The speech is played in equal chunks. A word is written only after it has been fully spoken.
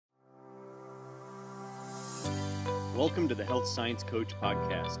Welcome to the Health Science Coach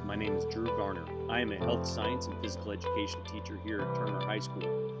Podcast. My name is Drew Garner. I am a health science and physical education teacher here at Turner High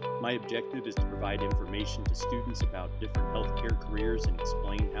School. My objective is to provide information to students about different healthcare careers and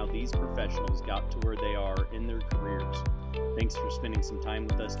explain how these professionals got to where they are in their careers. Thanks for spending some time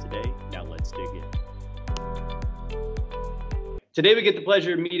with us today. Now let's dig in. Today we get the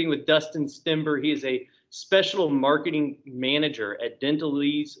pleasure of meeting with Dustin Stember. He is a special marketing manager at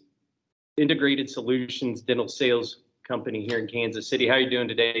Dentalese Integrated Solutions dental sales company here in Kansas City. How are you doing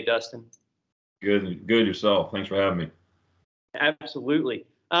today, Dustin? Good yourself. Thanks for having me. Absolutely.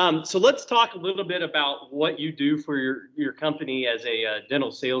 So let's talk a little bit about what you do for your company as a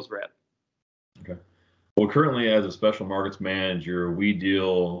dental sales rep. Okay. Well, currently as a special markets manager, we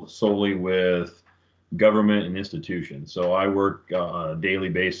deal solely with government and institutions. So I work on a daily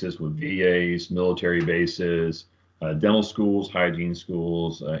basis with VAs, military bases, dental schools, hygiene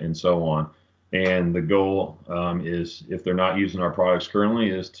schools, and so on. And the goal is, if they're not using our products currently,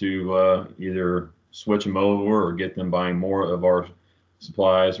 is to either switch them over or get them buying more of our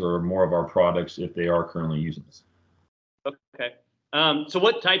supplies or more of our products if they are currently using this. Okay. So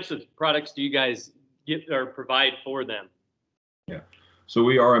what types of products do you guys get or provide for them? Yeah. So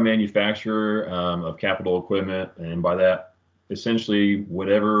we are a manufacturer of capital equipment, and by that, essentially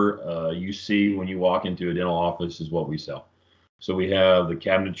whatever you see when you walk into a dental office is what we sell. So we have the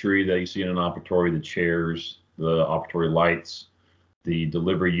cabinetry that you see in an operatory, the chairs, the operatory lights, the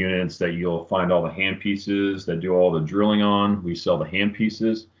delivery units that you'll find all the hand pieces that do all the drilling on. We sell the hand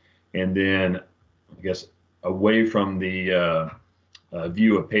pieces. And then, I guess, away from the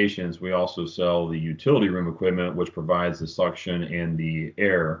view of patients, we also sell the utility room equipment, which provides the suction and the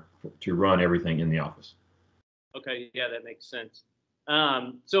air to run everything in the office. Okay, yeah, that makes sense.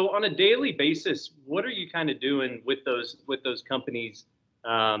 So on a daily basis, what are you kind of doing with those companies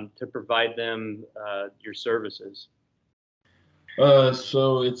to provide them your services?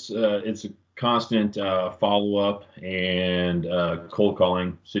 So it's a constant follow-up and cold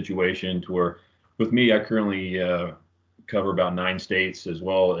calling situation to where, with me, I currently cover about 9 states as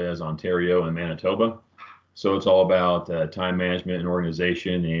well as Ontario and Manitoba. So it's all about time management and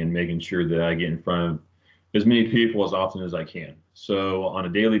organization and making sure that I get in front of as many people as often as I can. So on a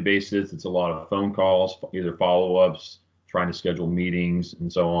daily basis, it's a lot of phone calls, either follow-ups, trying to schedule meetings,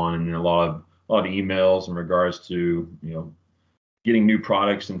 and so on, and then a lot of emails in regards to getting new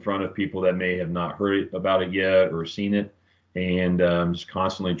products in front of people that may have not heard about it yet or seen it, and just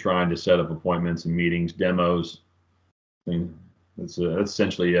constantly trying to set up appointments and meetings, demos. And that's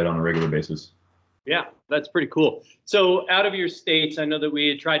essentially it on a regular basis. Yeah, that's pretty cool. So out of your states, I know that we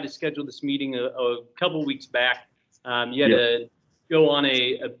had tried to schedule this meeting a couple weeks back. You had to go on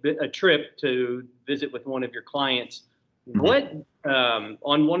a trip to visit with one of your clients. Mm-hmm. What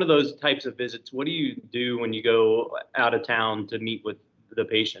on one of those types of visits, what do you do when you go out of town to meet with the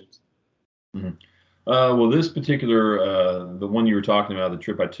patients? Mm-hmm. Well, this particular, the one you were talking about, the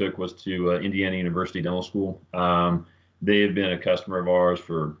trip I took was to Indiana University Dental School. They have been a customer of ours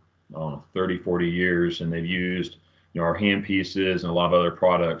for 30, 40 years, and they've used our hand pieces and a lot of other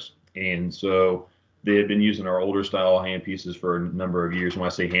products. And so they had been using our older style hand pieces for a number of years. When I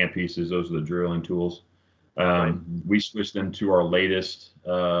say hand pieces, those are the drilling tools. Right. We switched them to our latest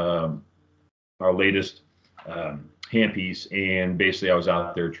hand piece, and basically I was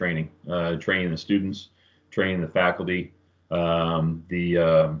out there training the students, training the faculty,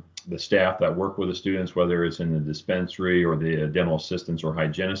 the staff that work with the students, whether it's in the dispensary or the dental assistants or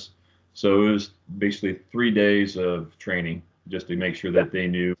hygienists. So it was basically 3 days of training just to make sure that they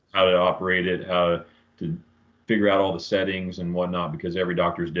knew how to operate it, how to figure out all the settings and whatnot, because every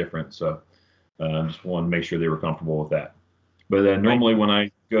doctor is different. So just wanted to make sure they were comfortable with that. But normally when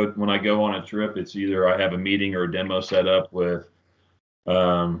I go on a trip, it's either I have a meeting or a demo set up with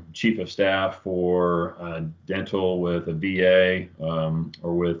chief of staff for dental, with a VA,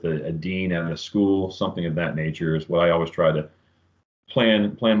 or with a dean at a school, something of that nature is what I always try to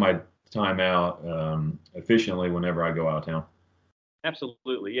plan my time out efficiently whenever I go out of town.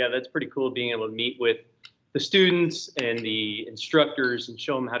 Absolutely. Yeah, that's pretty cool being able to meet with the students and the instructors and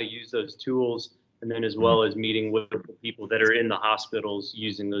show them how to use those tools, and then as well as meeting with the people that are in the hospitals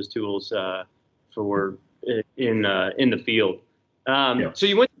using those tools for in the field. So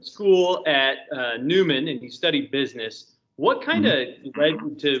you went to school at Newman and you studied business. What kind of led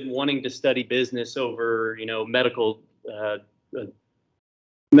you to wanting to study business over,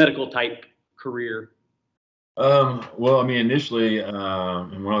 medical type career? Well, I mean, initially, when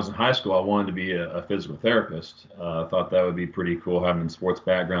I was in high school, I wanted to be a physical therapist. I thought that would be pretty cool, having a sports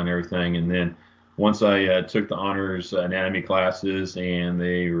background and everything. And then once I took the honors anatomy classes, and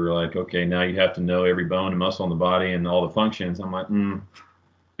they were like, okay, now you have to know every bone and muscle in the body and all the functions. I'm like,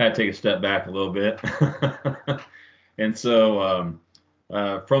 I had to take a step back a little bit. And so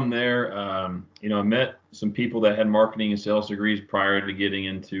from there, I met some people that had marketing and sales degrees prior to getting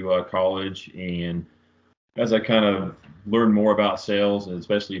into college. And as I kind of learned more about sales, and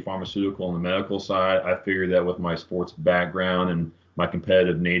especially pharmaceutical and the medical side, I figured that with my sports background and my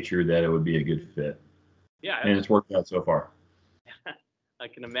competitive nature, that it would be a good fit. Yeah, And it's worked out so far. I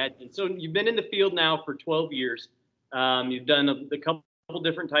can imagine. So you've been in the field now for 12 years. You've done a couple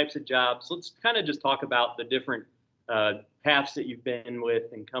different types of jobs. Let's kind of just talk about the different paths that you've been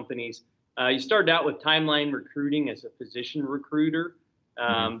with and companies. You started out with Timeline Recruiting as a physician recruiter.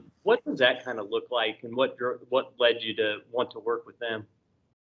 What does that kind of look like, and what led you to want to work with them?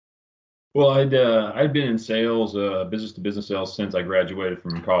 Well, I'd been in sales, business to business sales since I graduated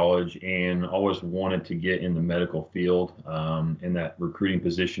from college, and always wanted to get in the medical field. And that recruiting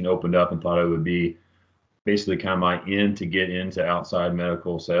position opened up, and thought it would be basically kind of my in to get into outside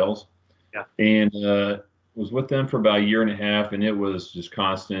medical sales. Yeah. And was with them for about a year and a half, and it was just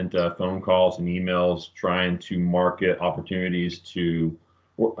constant phone calls and emails trying to market opportunities to.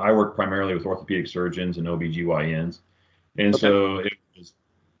 I work primarily with orthopedic surgeons and OBGYNs, and so it was,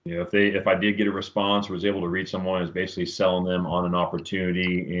 if I did get a response or was able to reach someone, is basically selling them on an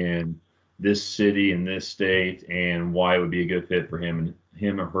opportunity in this city, in this state, and why it would be a good fit for him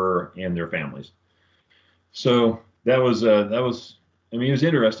or her and their families. So that was I mean, it was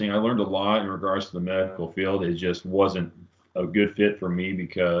interesting. I learned a lot in regards to the medical field. It just wasn't a good fit for me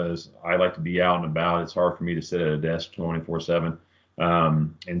because I like to be out and about. It's hard for me to sit at a desk 24/7.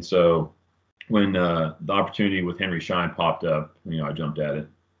 And so when the opportunity with Henry Schein popped up, I jumped at it.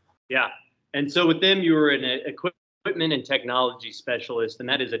 Yeah. And so with them, you were an equipment and technology specialist, and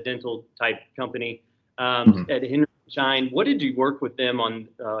that is a dental type company at Henry Schein. What did you work with them on,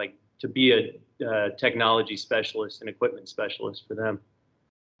 to be a technology specialist and equipment specialist for them?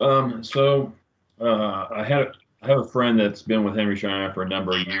 So I have a friend that's been with Henry Schein for a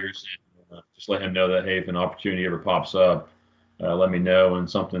number of years. Just let him know that, hey, if an opportunity ever pops up, let me know. And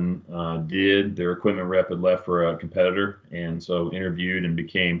something did. Their equipment rep had left for a competitor, and so interviewed and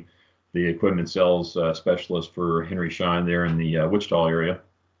became the equipment sales specialist for Henry Schein there in the Wichita area.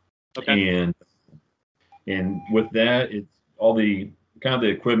 Okay. And with that, it's all the kind of the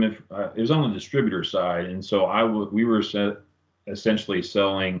equipment. It was on the distributor side, and so we were essentially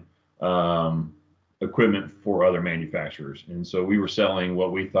selling equipment for other manufacturers, and so we were selling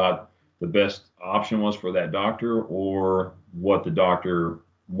what we thought the best option was for that doctor, or what the doctor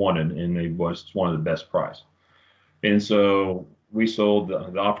wanted, and it was one of the best price. And so we sold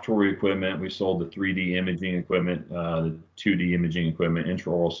the operatory equipment, we sold the 3D imaging equipment, the 2D imaging equipment,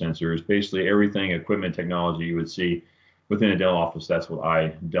 intraoral sensors, basically everything equipment technology you would see within a dental office. That's what I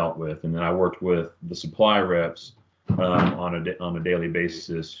dealt with. And then I worked with the supply reps on a daily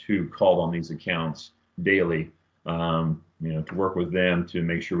basis, who called on these accounts daily, to work with them to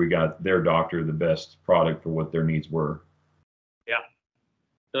make sure we got their doctor the best product for what their needs were. Yeah.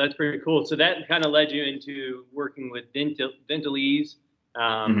 So that's pretty cool. So that kind of led you into working with Dentalese,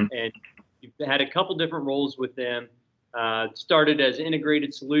 and you've had a couple different roles with them. Started as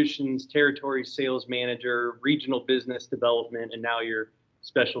integrated solutions, territory sales manager, regional business development, and now you're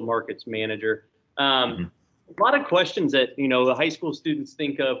special markets manager. A lot of questions that, the high school students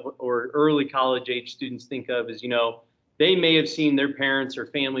think of, or early college age students think of, is, they may have seen their parents or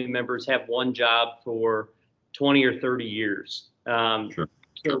family members have one job for 20 or 30 years. Sure.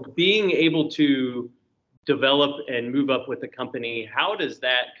 So being able to develop and move up with the company, how does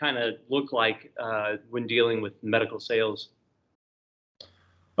that kind of look like when dealing with medical sales?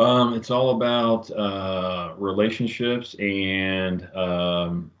 It's all about relationships and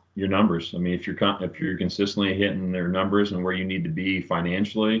your numbers. I mean, if you're consistently hitting their numbers and where you need to be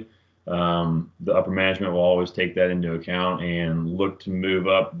financially, the upper management will always take that into account and look to move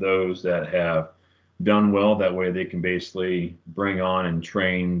up those that have done well. That way they can basically bring on and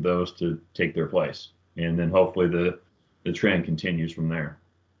train those to take their place. And then hopefully the trend continues from there.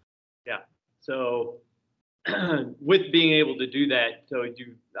 Yeah. So with being able to do that, so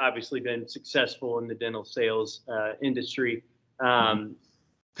you've obviously been successful in the dental sales industry. Kind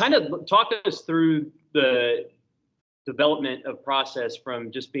of talk us through the development of process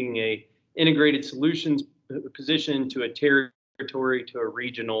from just being a integrated solutions position to a territory to a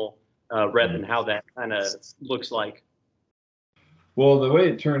regional rep, and how that kind of looks like. Well, the way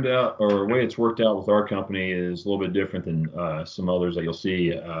it turned out, or the way it's worked out with our company, is a little bit different than some others that you'll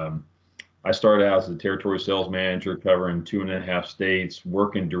see. I started out as a territory sales manager covering 2.5 states,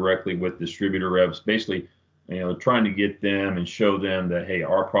 working directly with distributor reps, basically, trying to get them and show them that, hey,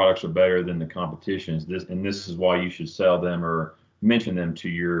 our products are better than the competition's. This is why you should sell them or mention them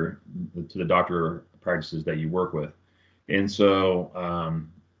to the doctor practices that you work with. And so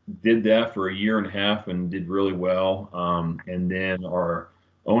did that for a year and a half and did really well. And then our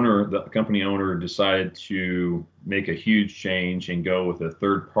owner, the company owner, decided to make a huge change and go with a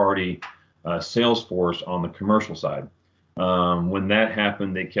third party sales force on the commercial side. When that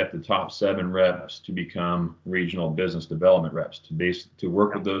happened, they kept the top 7 reps to become regional business development reps to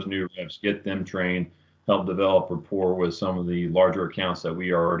work with those new reps, get them trained, help develop rapport with some of the larger accounts that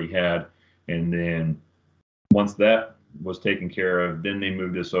we already had. And then once that was taken care of, then they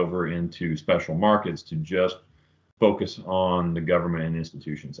moved us over into special markets to just focus on the government and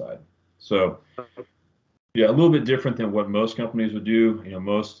institution side. So yeah, a little bit different than what most companies would do.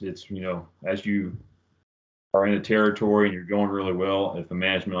 Most it's, as you are in a territory and you're going really well, if a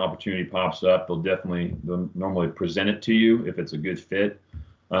management opportunity pops up, they'll normally present it to you if it's a good fit.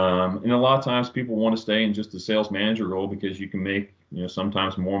 And a lot of times people want to stay in just the sales manager role because you can make,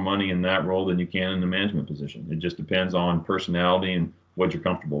 sometimes more money in that role than you can in the management position. It just depends on personality and what you're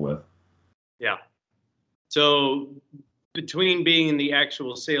comfortable with. Yeah. So between being the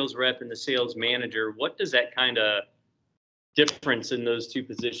actual sales rep and the sales manager, what does that kind of difference in those two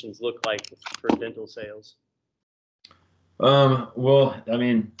positions look like for dental sales? Well, I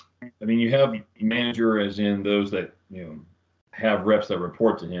mean, you have manager as in those that, have reps that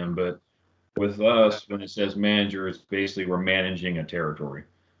report to him, but with us, when it says manager, it's basically we're managing a territory.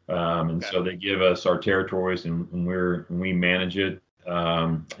 And so they give us our territories and we manage it.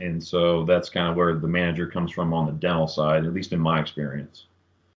 And so that's kind of where the manager comes from on the dental side, at least in my experience.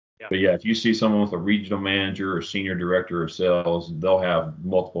 Yeah. But yeah, if you see someone with a regional manager or senior director of sales, they'll have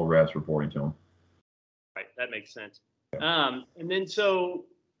multiple reps reporting to them. Right, that makes sense. And then so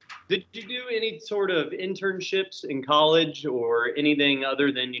did you do any sort of internships in college or anything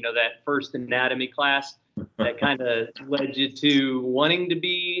other than, that first anatomy class that kind of led you to wanting to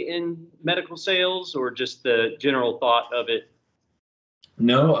be in medical sales, or just the general thought of it?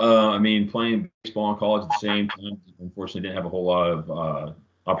 No, playing baseball in college at the same time, unfortunately didn't have a whole lot of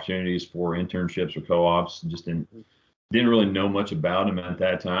opportunities for internships or co-ops. Just didn't really know much about them at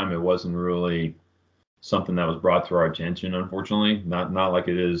that time. It wasn't really something that was brought to our attention, unfortunately, not like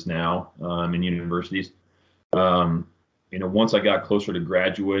it is now in universities. Once I got closer to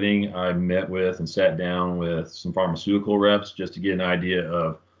graduating, I met with and sat down with some pharmaceutical reps just to get an idea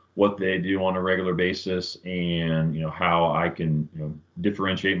of what they do on a regular basis and, how I can,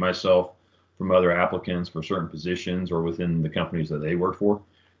 differentiate myself from other applicants for certain positions or within the companies that they work for.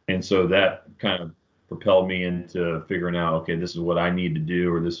 And so that kind of propelled me into figuring out, okay, this is what I need to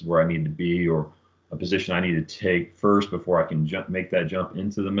do, or this is where I need to be, or a position I need to take first before I can make that jump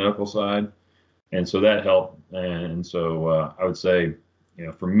into the medical side. And so that helped. And so I would say,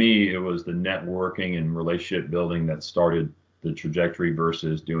 for me, it was the networking and relationship building that started the trajectory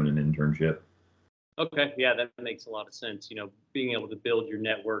versus doing an internship. Okay. Yeah, that makes a lot of sense. Being able to build your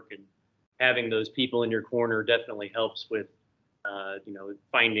network and having those people in your corner definitely helps with,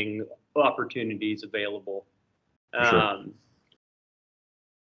 finding opportunities available. Sure.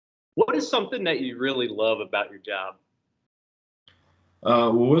 What is something that you really love about your job?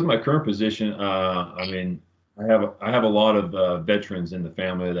 Well, with my current position, I have a lot of veterans in the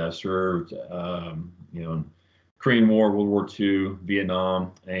family that I served, Korean War, World War II,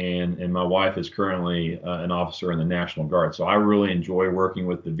 Vietnam, and my wife is currently an officer in the National Guard. So I really enjoy working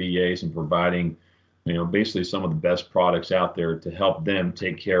with the VAs and providing, basically some of the best products out there to help them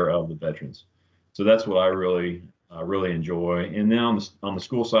take care of the veterans. So that's what I really enjoy. And then on the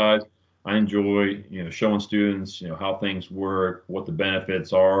school side, I enjoy, showing students, how things work, what the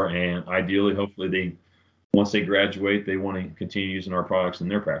benefits are, and ideally, hopefully, once they graduate, they want to continue using our products in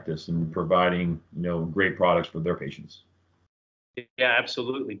their practice and providing, great products for their patients. Yeah,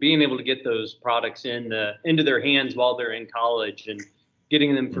 absolutely. Being able to get those products into their hands while they're in college and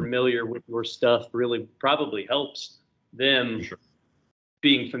getting them familiar with your stuff really probably helps them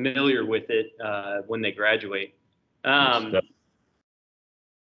being familiar with it when they graduate.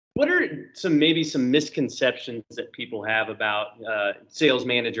 What are maybe some misconceptions that people have about sales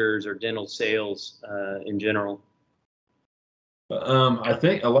managers or dental sales in general? I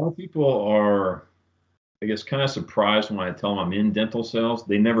think a lot of people are, I guess, kind of surprised when I tell them I'm in dental sales.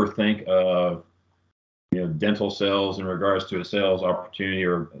 They never think of, dental sales in regards to a sales opportunity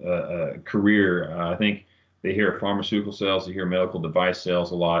or a career. I think they hear pharmaceutical sales, they hear medical device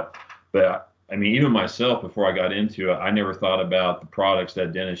sales a lot, but I mean, even myself, before I got into it, I never thought about the products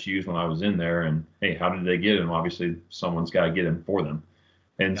that dentists use when I was in there. And hey, how did they get them? Obviously, someone's got to get them for them.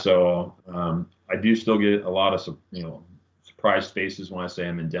 And Yeah. so I do still get a lot of surprised faces when I say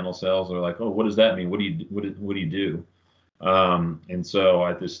I'm in dental sales. They're like, "Oh, what does that mean? What do you do?" And so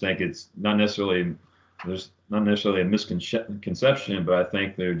I just think it's not necessarily there's not necessarily a misconception, but I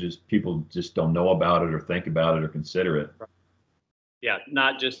think they're just people just don't know about it or think about it or consider it. Yeah,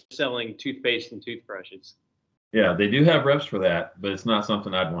 not just selling toothpaste and toothbrushes. Yeah, they do have reps for that, but it's not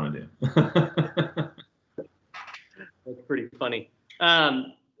something I'd want to do. That's pretty funny.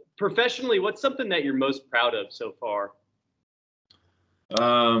 Professionally, what's something that you're most proud of so far?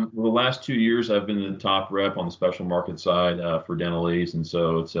 Well, the last 2 years, I've been the top rep on the special market side for Dentalese, and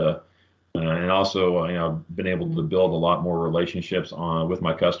so it's and also I've been able to build a lot more relationships on with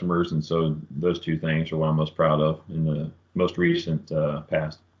my customers, and so those two things are what I'm most proud of in the most recent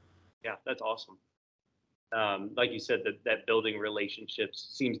past. Yeah, that's awesome. Like you said, that building relationships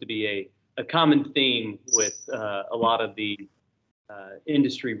seems to be a common theme with a lot of the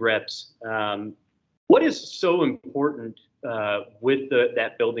industry reps. What is so important with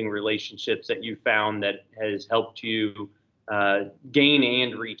that building relationships that you found that has helped you gain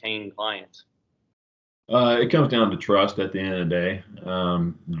and retain clients? It comes down to trust at the end of the day.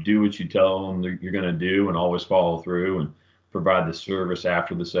 Do what you tell them that you're going to do and always follow through and provide the service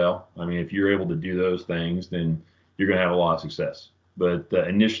after the sale. I mean, if you're able to do those things, then you're going to have a lot of success. But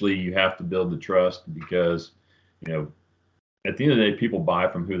initially, you have to build the trust because, you know, at the end of the day, people buy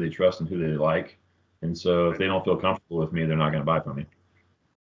from who they trust and who they like. And so if they don't feel comfortable with me, they're not going to buy from me.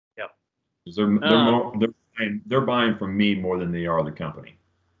 Yeah. 'Cause they're buying from me more than they are the company.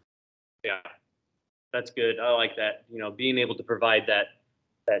 Yeah. That's good. I like that. Being able to provide that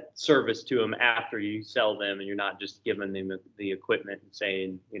service to them after you sell them, and you're not just giving them the equipment and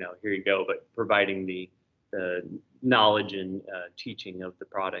saying, here you go, but providing the knowledge and teaching of the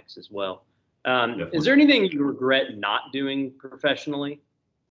products as well. Is there anything you regret not doing professionally?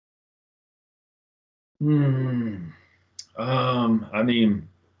 I mean,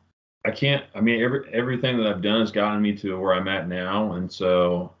 I can't. I mean, everything that I've done has gotten me to where I'm at now, and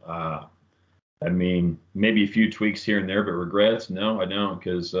so I mean, maybe a few tweaks here and there, but regrets? No, I don't,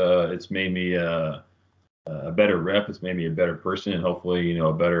 because it's made me a better rep. It's made me a better person, and hopefully,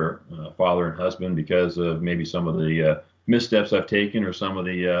 a better father and husband because of maybe some of the missteps I've taken or some of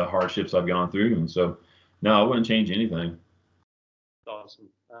the hardships I've gone through. And so, no, I wouldn't change anything. Awesome.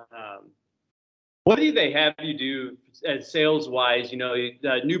 What do they have you do as sales wise?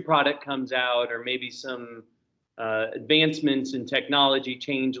 A new product comes out, or maybe some advancements in technology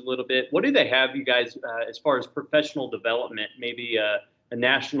change a little bit. What do they have you guys as far as professional development? Maybe a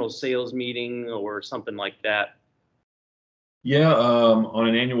national sales meeting or something like that. Yeah, on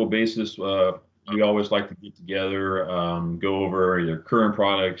an annual basis, we always like to get together, go over either current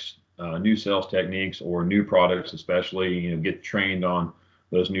products, new sales techniques, or new products, especially. Get trained on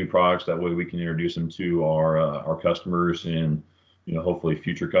those new products. That way, we can introduce them to our customers and hopefully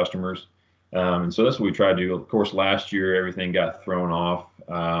future customers. And so that's what we try to do. Of course, last year everything got thrown off,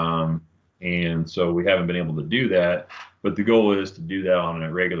 and so we haven't been able to do that. But the goal is to do that on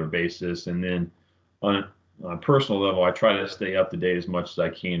a regular basis, and then on a personal level, I try to stay up to date as much as I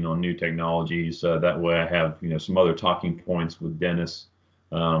can on new technologies. That way, I have some other talking points with dentists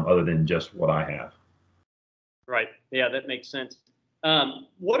other than just what I have. Right. Yeah, that makes sense.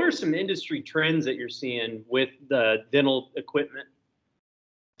 What are some industry trends that you're seeing with the dental equipment?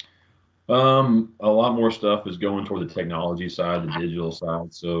 A lot more stuff is going toward the technology side, the digital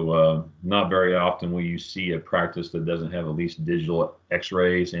side. So not very often will you see a practice that doesn't have at least digital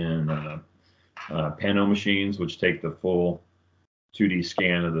X-rays and pano machines, which take the full 2D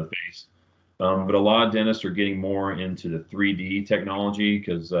scan of the face. But a lot of dentists are getting more into the 3D technology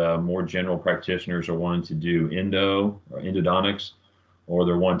because more general practitioners are wanting to do endo or endodontics, or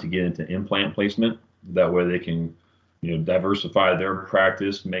they're wanting to get into implant placement. That way they can, diversify their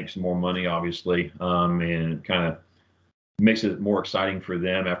practice, make some more money, obviously, and kind of makes it more exciting for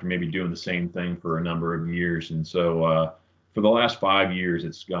them after maybe doing the same thing for a number of years. And so for the last 5 years,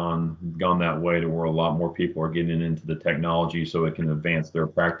 it's gone that way to where a lot more people are getting into the technology so it can advance their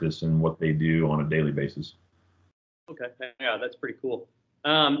practice and what they do on a daily basis. Okay, yeah, that's pretty cool.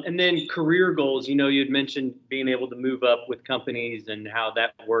 And then career goals, you'd mentioned being able to move up with companies and how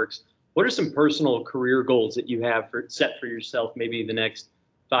that works. What are some personal career goals that you have set for yourself, maybe the next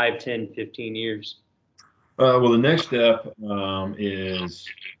 5, 10, 15 years? Well, the next step is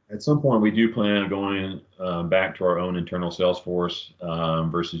at some point we do plan on going back to our own internal sales force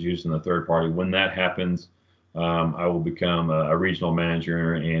versus using the third party. When that happens, I will become a regional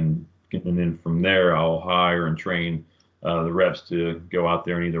manager and and then from there I'll hire and train the reps to go out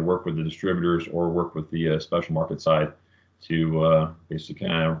there and either work with the distributors or work with the special market side to basically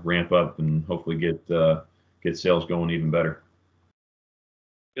kind of ramp up and hopefully get sales going even better.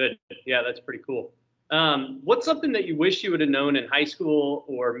 Good. Yeah, that's pretty cool. What's something that you wish you would have known in high school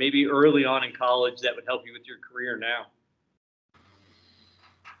or maybe early on in college that would help you with your career now?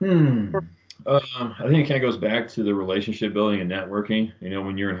 I think it kind of goes back to the relationship building and networking. You know,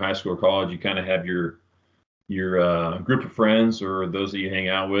 when you're in high school or college, you kind of have your group of friends or those that you hang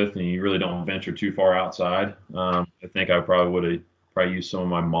out with, and you really don't venture too far outside. I think I probably would have probably used some of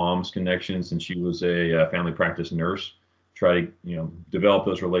my mom's connections, and she was a family practice nurse. Try to develop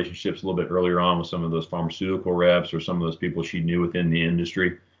those relationships a little bit earlier on with some of those pharmaceutical reps or some of those people she knew within the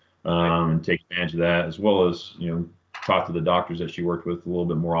industry, and take advantage of that, as well as talk to the doctors that she worked with a little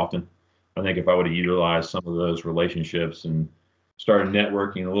bit more often. I think if I would have utilized some of those relationships and started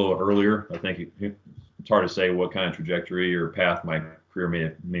networking a little earlier, I think it's hard to say what kind of trajectory or path my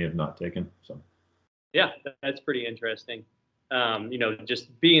career may have not taken. So, yeah, that's pretty interesting.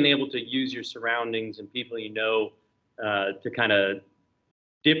 Just being able to use your surroundings and people to kind of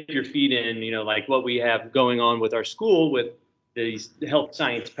dip your feet in, like what we have going on with our school with these health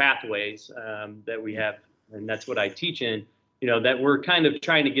science pathways that we have, and that's what I teach in. That we're kind of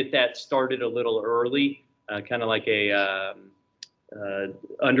trying to get that started a little early, kind of like a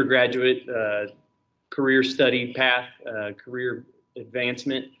undergraduate career study path, career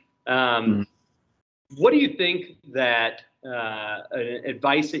advancement. What do you think that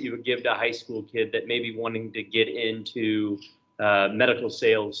advice that you would give to a high school kid that may be wanting to get into medical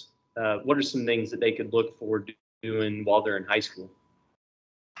sales? What are some things that they could look forward to doing while they're in high school?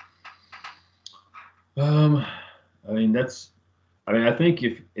 I think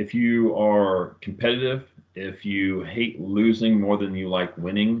if you are competitive, if you hate losing more than you like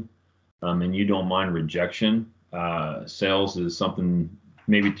winning, and you don't mind rejection, sales is something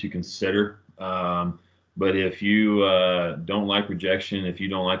maybe to consider. But if you don't like rejection, if you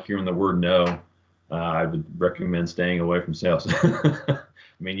don't like hearing the word no, I would recommend staying away from sales. I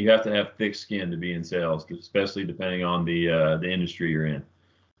mean, you have to have thick skin to be in sales, especially depending on the industry you're in.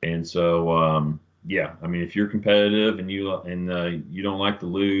 And so, yeah, I mean, if you're competitive and you don't like to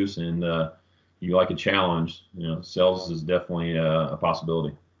lose and you like a challenge, sales is definitely a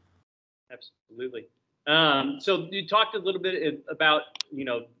possibility. Absolutely. So you talked a little bit about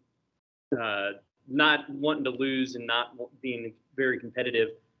not wanting to lose and not being very competitive.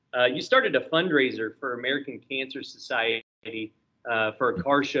 You started a fundraiser for American Cancer Society for a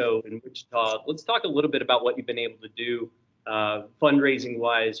car show in Wichita. Let's talk a little bit about what you've been able to do fundraising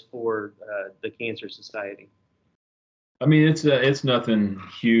wise for the Cancer Society. I mean, it's nothing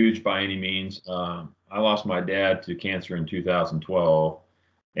huge by any means. I lost my dad to cancer in 2012,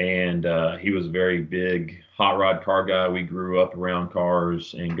 and he was a very big hot rod car guy. We grew up around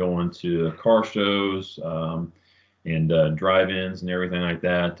cars and going to car shows and drive-ins and everything like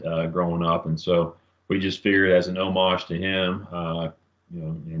that growing up. And so we just figured as an homage to him,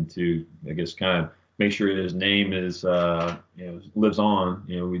 and to, I guess, kind of make sure his name is, lives on.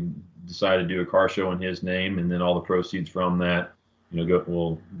 We decided to do a car show in his name, and then all the proceeds from that,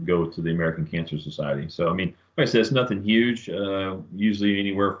 will go to the American Cancer Society. So, I mean, like I said, it's nothing huge. Usually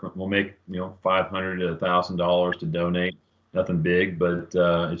anywhere from, we'll make, $500 to $1,000 to donate. Nothing big, but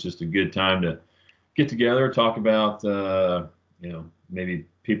it's just a good time to get together, talk about, maybe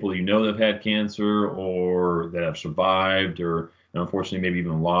people that have had cancer or that have survived or unfortunately maybe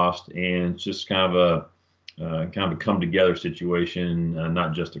even lost, and it's just kind of a come together situation,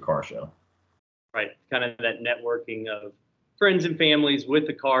 not just a car show. Right, kind of that networking of friends and families with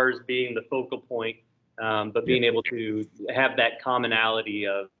the cars being the focal point, but being able to have that commonality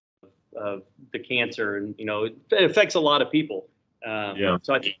of the cancer, and it affects a lot of people.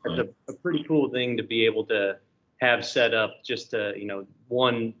 So I think that's a pretty cool thing to be able to have set up, just to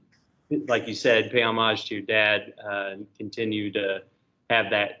one, like you said, pay homage to your dad, and continue to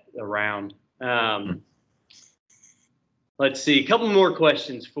have that around. Let's see, a couple more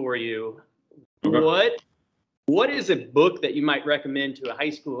questions for you. Okay. What is a book that you might recommend to a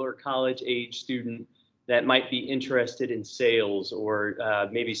high school or college age student that might be interested in sales, or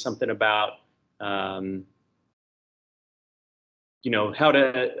maybe something about how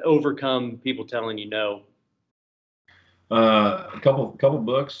to overcome people telling you no? A couple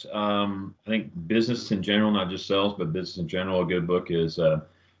books. I think business in general, not just sales, but business in general. A good book is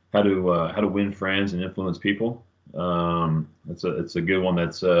how to win friends and influence people. It's a good one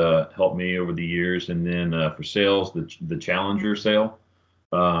that's helped me over the years. And then for sales, the Challenger Sale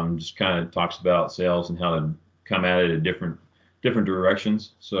just kind of talks about sales and how to come at it at different different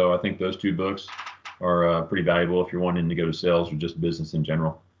directions. So I think those two books are pretty valuable if you're wanting to go to sales or just business in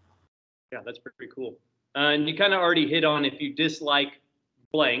general. Yeah, that's pretty cool. And you kind of already hit on, if you dislike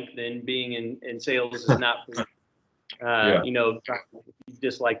blank, then being in sales is not for you. Yeah. You know, if you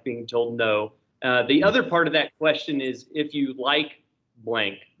dislike being told no. The other part of that question is, if you like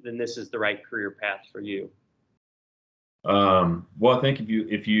blank, then this is the right career path for you. Well, I think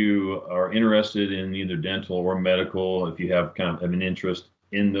if you are interested in either dental or medical, if you have kind of an interest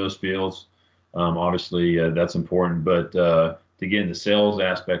in those fields, obviously that's important. But to get in the sales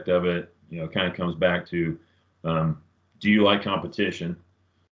aspect of it, you know, kind of comes back to, do you like competition?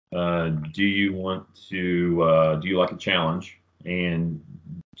 Do you like a challenge? And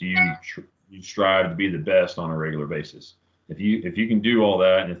do you strive to be the best on a regular basis? If you can do all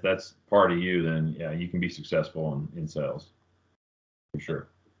that, and if that's part of you, then yeah, you can be successful in sales for sure.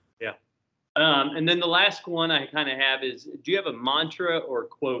 Yeah. And then the last one I kind of have is, do you have a mantra or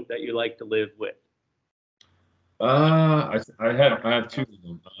quote that you like to live with? I have two of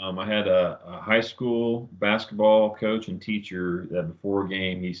them. I had a high school basketball coach and teacher that before a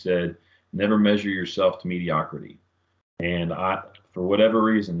game he said, "Never measure yourself to mediocrity." And for whatever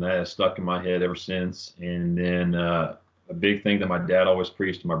reason, that has stuck in my head ever since. And then a big thing that my dad always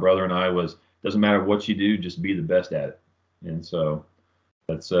preached to my brother and I was, doesn't matter what you do, just be the best at it. And so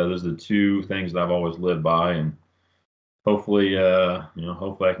that's those are the two things that I've always lived by, and hopefully,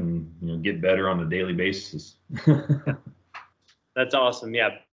 hopefully I can, get better on a daily basis. That's awesome.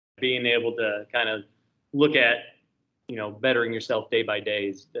 Yeah. Being able to kind of look at, bettering yourself day by day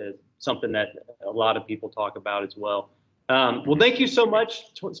is something that a lot of people talk about as well. Well, thank you so much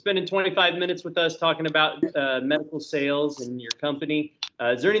spending 25 minutes with us talking about medical sales and your company.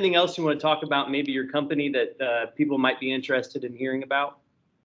 Is there anything else you want to talk about, maybe your company, that people might be interested in hearing about?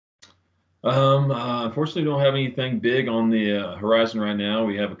 Unfortunately, we don't have anything big on the horizon right now.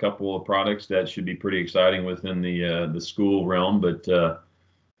 We have a couple of products that should be pretty exciting within the school realm, but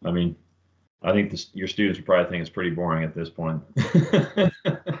I mean, I think your students would probably think it's pretty boring at this point.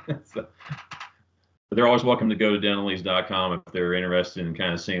 So, but they're always welcome to go to dentalese.com if they're interested in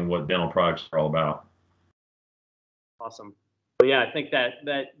kind of seeing what dental products are all about. Awesome. Well, yeah, I think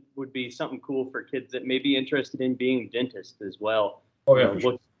that would be something cool for kids that may be interested in being dentists as well. Oh yeah, for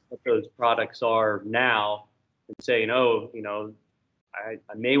sure. Look what those products are now and saying, oh, I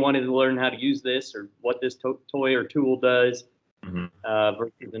may want to learn how to use this, or what this toy or tool does,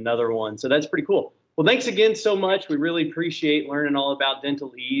 versus another one. So that's pretty cool. Well, thanks again so much. We really appreciate learning all about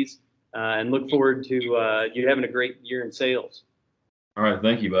Dental Ease, and look forward to you having a great year in sales. All right.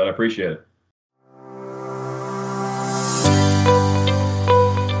 Thank you, bud. I appreciate it.